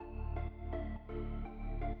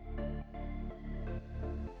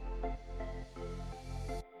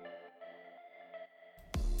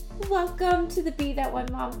Welcome to the Be That One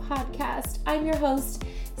Mom podcast. I'm your host,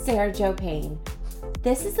 Sarah Jo Payne.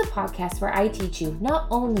 This is a podcast where I teach you not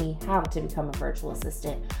only how to become a virtual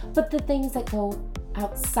assistant, but the things that go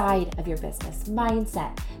outside of your business,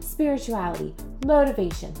 mindset, spirituality,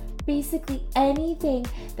 motivation, basically anything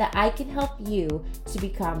that I can help you to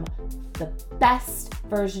become the best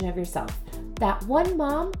version of yourself. That one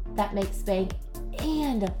mom that makes bank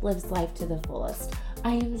and lives life to the fullest.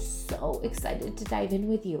 I am so excited to dive in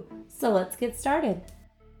with you. So let's get started.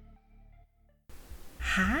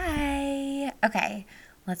 Hi. Okay,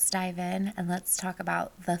 let's dive in and let's talk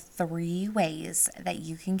about the 3 ways that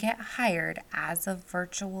you can get hired as a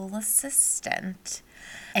virtual assistant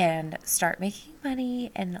and start making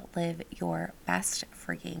money and live your best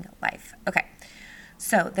freaking life. Okay.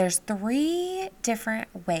 So there's 3 different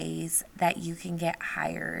ways that you can get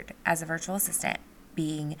hired as a virtual assistant,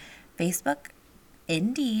 being Facebook,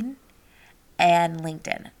 Indeed, and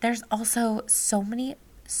LinkedIn. There's also so many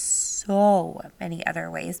other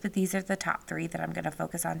ways, but these are the top 3 that I'm going to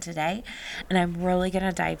focus on today. And I'm really going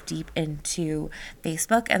to dive deep into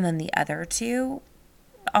Facebook, and then the other 2,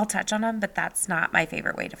 I'll touch on them, but that's not my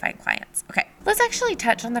favorite way to find clients. Okay, let's actually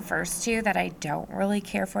touch on the first 2 that I don't really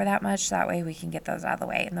care for that much. That way we can get those out of the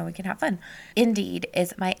way and then we can have fun. Indeed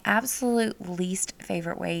is my absolute least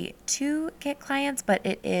favorite way to get clients, but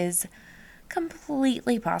it is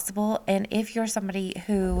completely possible. And if you're somebody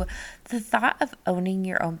who the thought of owning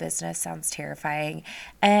your own business sounds terrifying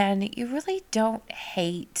and you really don't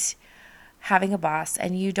hate having a boss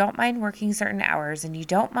and you don't mind working certain hours and you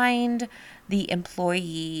don't mind the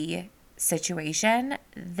employee situation,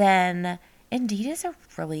 then Indeed is a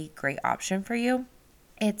really great option for you.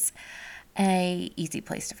 It's a easy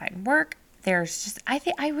place to find work. There's just,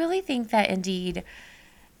 I really think that Indeed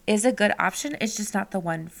is a good option. It's just not the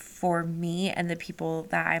one for me and the people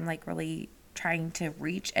that I'm like really trying to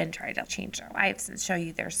reach and try to change their lives and show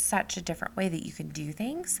you there's such a different way that you can do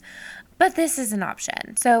things. But this is an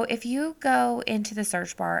option. So if you go into the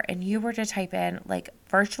search bar and you were to type in like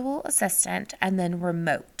virtual assistant and then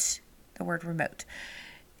remote, the word remote,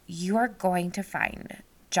 you are going to find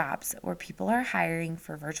jobs where people are hiring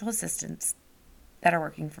for virtual assistants that are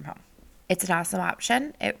working from home. It's an awesome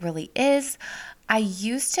option. It really is. I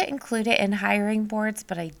used to include it in hiring boards,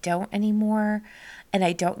 but I don't anymore. And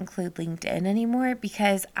I don't include LinkedIn anymore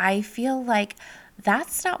because I feel like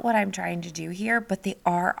that's not what I'm trying to do here, but they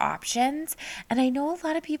are options. And I know a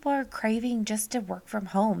lot of people are craving just to work from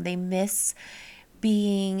home. They miss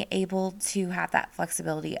being able to have that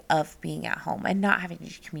flexibility of being at home and not having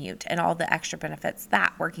to commute and all the extra benefits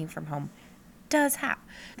that working from home does have.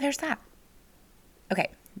 There's that.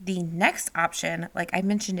 Okay. The next option, like I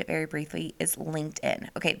mentioned it very briefly, is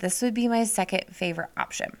LinkedIn. Okay, this would be my second favorite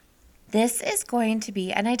option. This is going to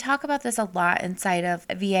be, and I talk about this a lot inside of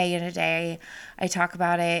VA in a Day. I talk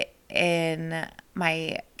about it in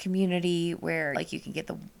my community where like you can get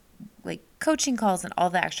the like coaching calls and all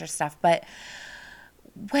the extra stuff. But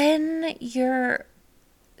when you're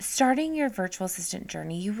starting your virtual assistant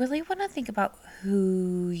journey, you really want to think about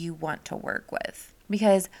who you want to work with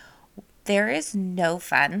because there is no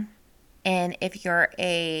fun. And if you're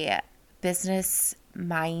a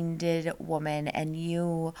business-minded woman and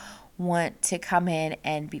you want to come in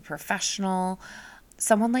and be professional,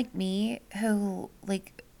 someone like me who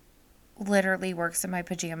like literally works in my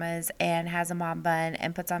pajamas and has a mom bun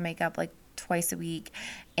and puts on makeup like twice a week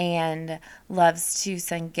and loves to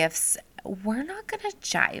send gifts, we're not going to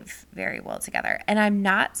jive very well together. And I'm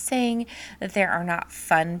not saying that there are not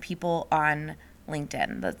fun people on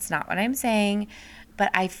LinkedIn. That's not what I'm saying. But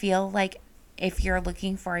I feel like if you're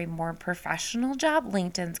looking for a more professional job,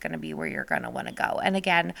 LinkedIn's going to be where you're going to want to go. And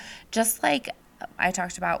again, just like I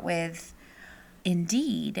talked about with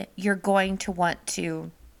Indeed, you're going to want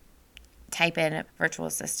to type in virtual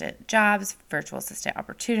assistant jobs, virtual assistant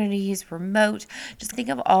opportunities, remote. Just think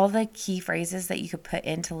of all the key phrases that you could put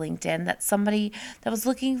into LinkedIn that somebody that was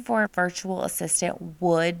looking for a virtual assistant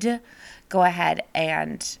would go ahead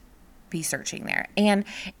and be searching there. And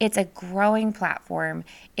it's a growing platform.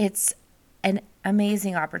 It's an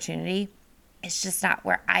amazing opportunity. It's just not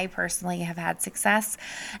where I personally have had success.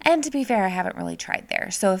 And to be fair, I haven't really tried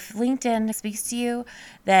there. So if LinkedIn speaks to you,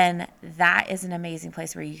 then that is an amazing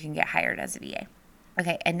place where you can get hired as a VA.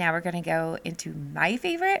 Okay, and now we're going to go into my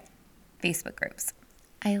favorite, Facebook groups.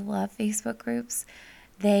 I love Facebook groups.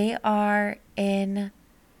 They are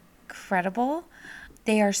incredible.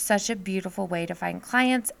 They are such a beautiful way to find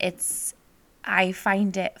clients. It's I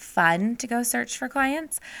find it fun to go search for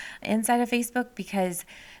clients inside of Facebook because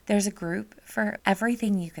there's a group for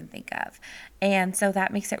everything you can think of. And so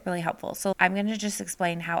that makes it really helpful. So I'm going to just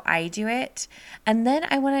explain how I do it. And then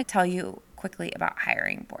I want to tell you quickly about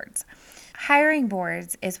hiring boards. Hiring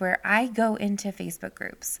boards is where I go into Facebook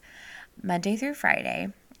groups Monday through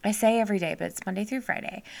Friday. I say every day, but it's Monday through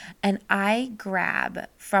Friday. And I grab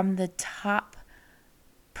from the top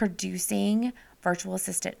producing virtual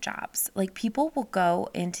assistant jobs. Like, people will go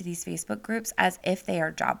into these Facebook groups as if they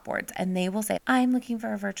are job boards, and they will say, I'm looking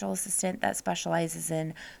for a virtual assistant that specializes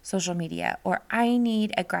in social media, or I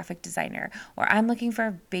need a graphic designer, or I'm looking for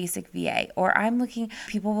a basic VA, or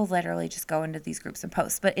people will literally just go into these groups and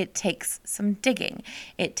post, but it takes some digging.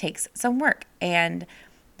 It takes some work. And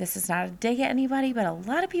this is not a dig at anybody, but a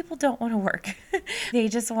lot of people don't want to work. They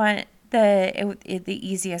just want the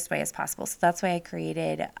easiest way as possible. So that's why I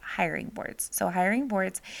created hiring boards. So hiring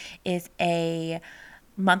boards is a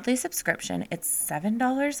monthly subscription. It's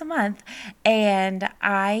 $7 a month, and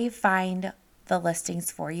I find the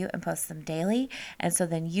listings for you and post them daily. And so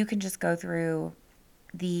then you can just go through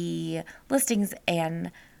the listings,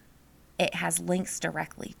 and it has links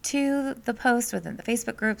directly to the post within the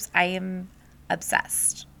Facebook groups. I am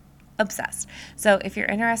obsessed. So if you're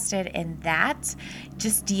interested in that,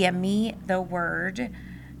 just DM me the word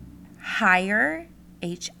hire,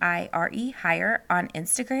 HIRE, hire, on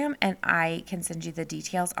Instagram, and I can send you the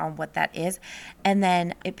details on what that is. And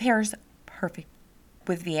then it pairs perfect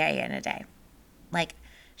with VA in a day. Like,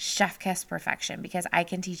 chef kiss perfection, because I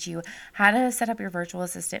can teach you how to set up your virtual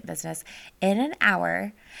assistant business in an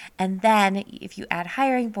hour. And then if you add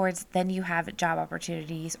hiring boards, then you have job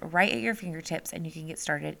opportunities right at your fingertips, and you can get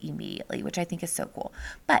started immediately, which I think is so cool.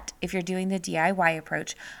 But if you're doing the DIY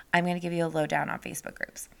approach, I'm going to give you a lowdown on Facebook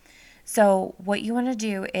groups. So what you want to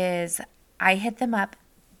do is, I hit them up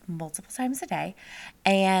multiple times a day,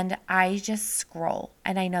 and I just scroll.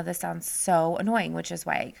 And I know this sounds so annoying, which is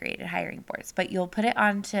why I created hiring boards, but you'll put it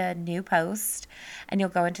onto new post, and you'll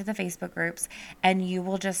go into the Facebook groups, and you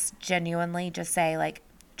will just genuinely just say, like,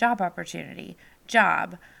 job opportunity,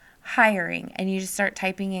 job, hiring, and you just start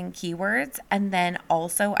typing in keywords. And then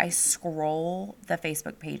also I scroll the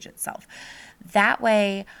Facebook page itself. That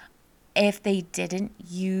way, if they didn't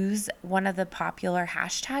use one of the popular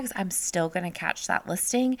hashtags, I'm still going to catch that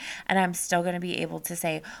listing, and I'm still going to be able to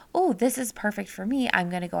say, oh, this is perfect for me. I'm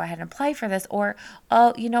going to go ahead and apply for this. Or,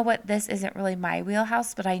 oh, you know what? This isn't really my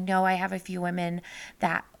wheelhouse, but I know I have a few women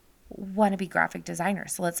that want to be graphic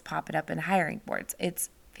designers. So let's pop it up in hiring boards. It's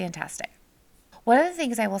fantastic. One of the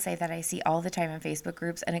things I will say that I see all the time in Facebook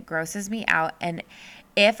groups, and it grosses me out, and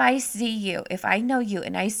if I know you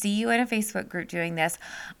and I see you in a Facebook group doing this,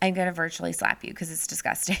 I'm going to virtually slap you because it's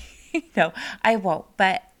disgusting. No, I won't,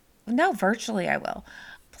 but no, virtually I will.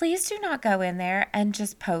 Please do not go in there and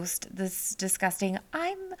just post this disgusting,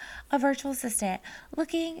 I'm a virtual assistant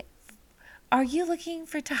are you looking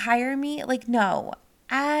to hire me? Like, no.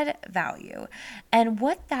 Add value. And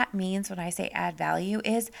what that means when I say add value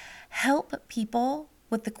is help people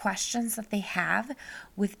with the questions that they have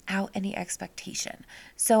without any expectation.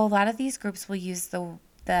 So a lot of these groups will use the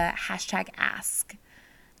hashtag ask.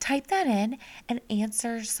 Type that in and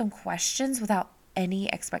answer some questions without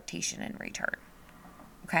any expectation in return.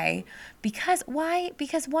 Okay? Because why?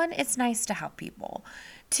 Because one, it's nice to help people.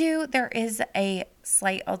 Two, there is a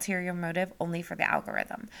slight ulterior motive only for the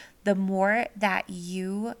algorithm. The more that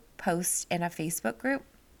you post in a Facebook group,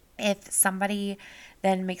 if somebody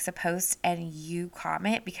then makes a post and you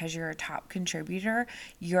comment because you're a top contributor,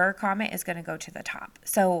 your comment is going to go to the top.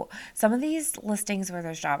 So some of these listings where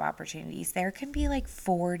there's job opportunities, there can be like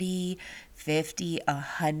 40, 50,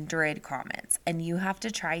 100 comments, and you have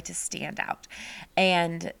to try to stand out.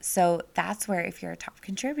 And so that's where, if you're a top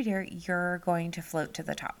contributor, you're going to float to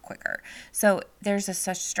the top quicker. So there's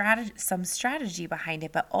some strategy behind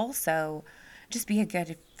it, but also just be a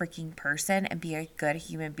good freaking person and be a good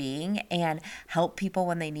human being and help people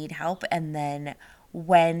when they need help. And then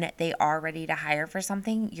when they are ready to hire for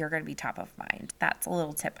something, you're going to be top of mind. That's a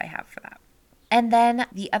little tip I have for that. And then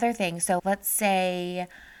the other thing, so let's say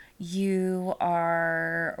you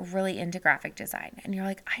are really into graphic design and you're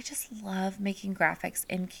like, I just love making graphics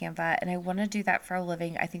in Canva and I want to do that for a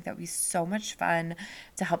living. I think that would be so much fun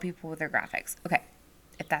to help people with their graphics. Okay.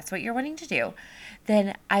 If that's what you're wanting to do,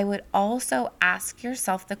 then I would also ask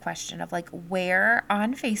yourself the question of, like, where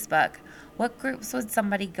on Facebook, what groups would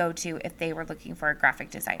somebody go to if they were looking for a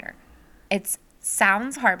graphic designer? It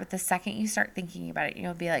sounds hard, but the second you start thinking about it,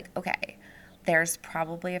 you'll be like, okay, there's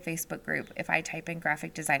probably a Facebook group. If I type in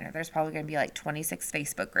graphic designer, there's probably going to be like 26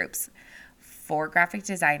 Facebook groups for graphic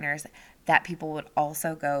designers that people would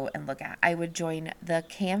also go and look at. I would join the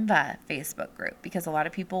Canva Facebook group because a lot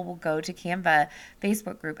of people will go to Canva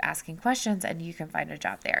Facebook group asking questions, and you can find a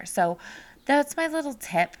job there. So that's my little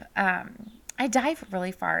tip. I dive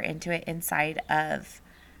really far into it inside of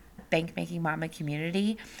Bank Making Mama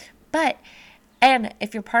community, and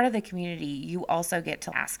if you're part of the community, you also get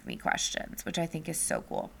to ask me questions, which I think is so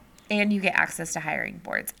cool. And you get access to hiring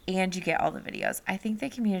boards, and you get all the videos. I think the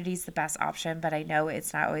community is the best option, but I know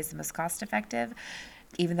it's not always the most cost effective.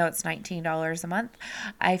 Even though it's $19 a month,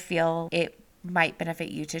 I feel it might benefit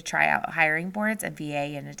you to try out hiring boards and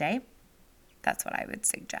VA in a day. That's what I would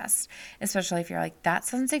suggest, especially if you're like, that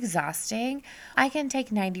sounds exhausting. I can take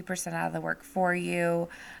 90% out of the work for you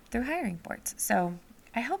through hiring boards. So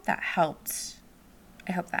I hope that helped.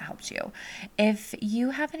 I hope that helped you. If you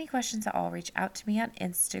have any questions at all, reach out to me on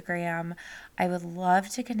Instagram. I would love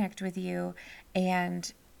to connect with you.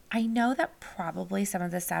 And I know that probably some of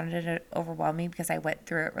this sounded overwhelming because I went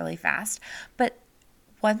through it really fast. But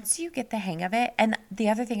once you get the hang of it, and the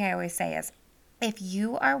other thing I always say is, if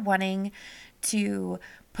you are wanting to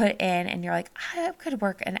put in and you're like, I could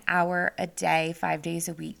work an hour a day, 5 days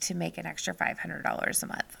a week to make an extra $500 a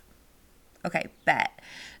month. Okay, bet.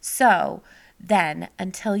 So then,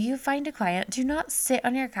 until you find a client, do not sit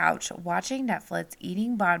on your couch watching Netflix,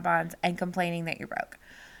 eating bonbons, and complaining that you're broke.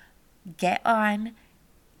 Get on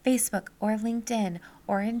Facebook or LinkedIn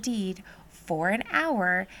or Indeed for an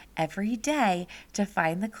hour every day to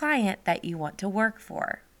find the client that you want to work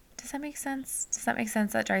for. Does that make sense? Does that make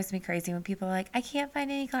sense? That drives me crazy when people are like, I can't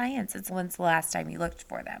find any clients. It's when's the last time you looked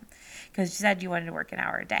for them? Because you said you wanted to work an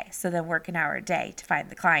hour a day. So then work an hour a day to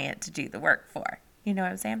find the client to do the work for. You know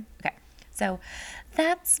what I'm saying? Okay. So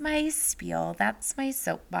that's my spiel. That's my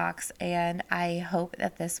soapbox. And I hope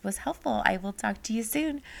that this was helpful. I will talk to you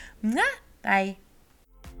soon. Mwah! Bye.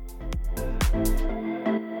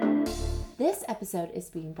 This episode is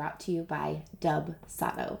being brought to you by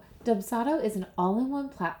Dubsado. Dubsado is an all-in-one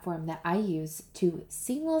platform that I use to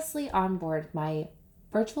seamlessly onboard my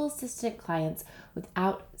virtual assistant clients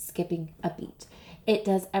without skipping a beat. It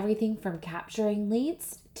does everything from capturing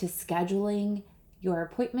leads to scheduling your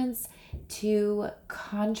appointments to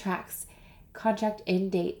contracts, contract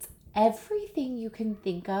end dates, everything you can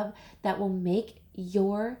think of that will make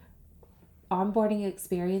your onboarding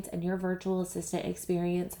experience and your virtual assistant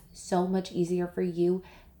experience so much easier for you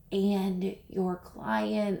and your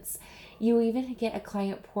clients. You even get a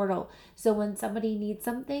client portal. So when somebody needs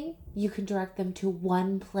something, you can direct them to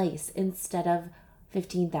one place instead of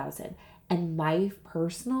 15,000. And my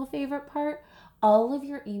personal favorite part, all of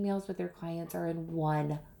your emails with your clients are in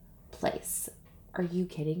one place. Are you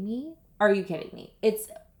kidding me? Are you kidding me? It's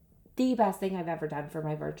the best thing I've ever done for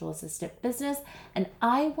my virtual assistant business, and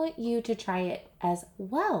I want you to try it as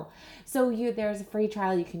well. So there's a free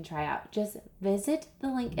trial you can try out. Just visit the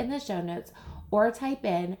link in the show notes or type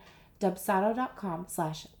in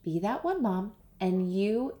dubsado.com/BeThatOneMom and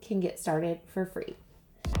you can get started for free.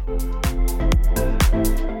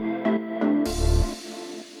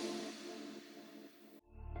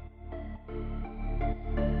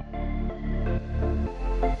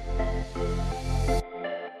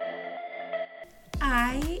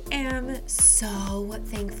 I am so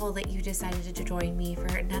thankful that you decided to join me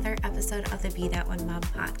for another episode of the Be That One Mom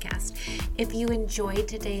podcast. If you enjoyed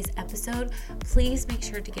today's episode, please make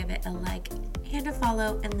sure to give it a like and a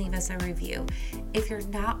follow and leave us a review. If you're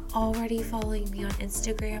not already following me on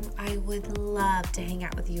Instagram, I would love to hang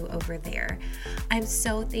out with you over there. I'm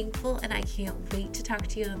so thankful and I can't wait to talk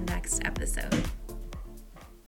to you in the next episode.